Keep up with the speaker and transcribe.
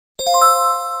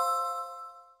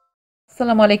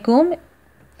আসসালামু আলাইকুম।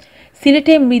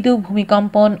 সিলেটে মৃদু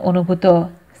ভূমিকম্পন অনুভূত।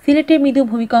 সিলেটে মৃদু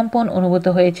ভূমিকম্পন অনুভূত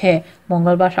হয়েছে।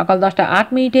 মঙ্গলবার সকাল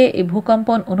 10:08 এই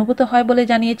ভূকম্পন অনুভূত হয় বলে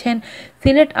জানিয়েছেন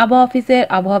সিলেট আবহাওয়া অফিসের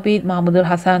আবহাওয়াবিদ মাহমুদুল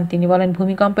হাসান। তিনি বলেন,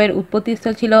 ভূমিকম্পের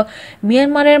উৎপত্তিস্থল ছিল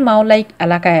মিয়ানমারের মাওলাইক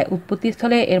এলাকায়।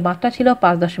 উৎপত্তিস্থলে এর মাত্রা ছিল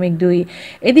 5.2।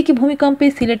 এদিকে ভূমিকম্পে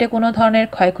সিলেটে কোনো ধরনের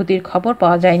ক্ষয়ক্ষতির খবর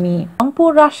পাওয়া যায়নি। রংপুর,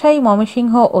 রাজশাহী,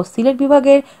 ময়মনসিংহ ও সিলেট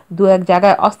বিভাগের দু এক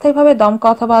জায়গায় অস্থায়ীভাবে দমকা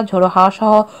অথবা ঝোড়ো হাওয়া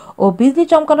সহ ও বিজলি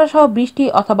চমকানো সহ বৃষ্টি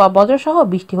অথবা বজ্রসহ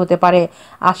বৃষ্টি হতে পারে।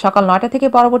 আজ সকাল 9টা থেকে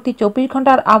পরবর্তী 24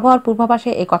 ঘন্টার আবহাওয়ার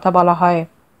পূর্বাভাসে কথা বলা হয়।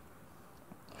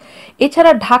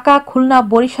 এছাড়া ঢাকা, খুলনা,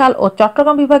 বরিশাল ও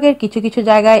চট্টগ্রাম বিভাগের কিছু কিছু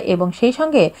জায়গায় এবং সেই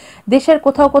সঙ্গে দেশের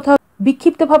কোথাও কোথাও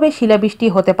বিক্ষিপ্তভাবে শিলাবৃষ্টি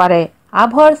হতে পারে।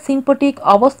 আবহাওয়ার সিনপটিক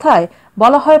অবস্থায়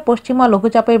বলা হয়, পশ্চিমা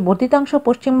লঘুচাপের বর্ধিতাংশ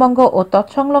পশ্চিমবঙ্গ ও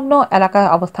তৎসংলগ্ন এলাকায়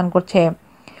অবস্থান করছে।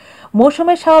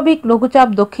 মৌসুমের স্বাভাবিক লঘুচাপ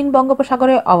দক্ষিণ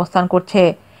বঙ্গোপসাগরে অবস্থান করছে।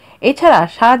 এছাড়া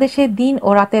সারা দেশে দিন ও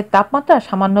রাতের তাপমাত্রা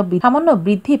সামান্য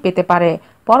বৃদ্ধি পেতে পারে।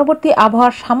 পরবর্তী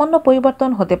আবহাওয়ার সামান্য পরিবর্তন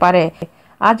হতে পারে।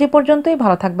 আজ এ পর্যন্তই।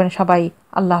 ভালো থাকবেন সবাই।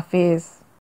 আল্লাহ হাফেজ।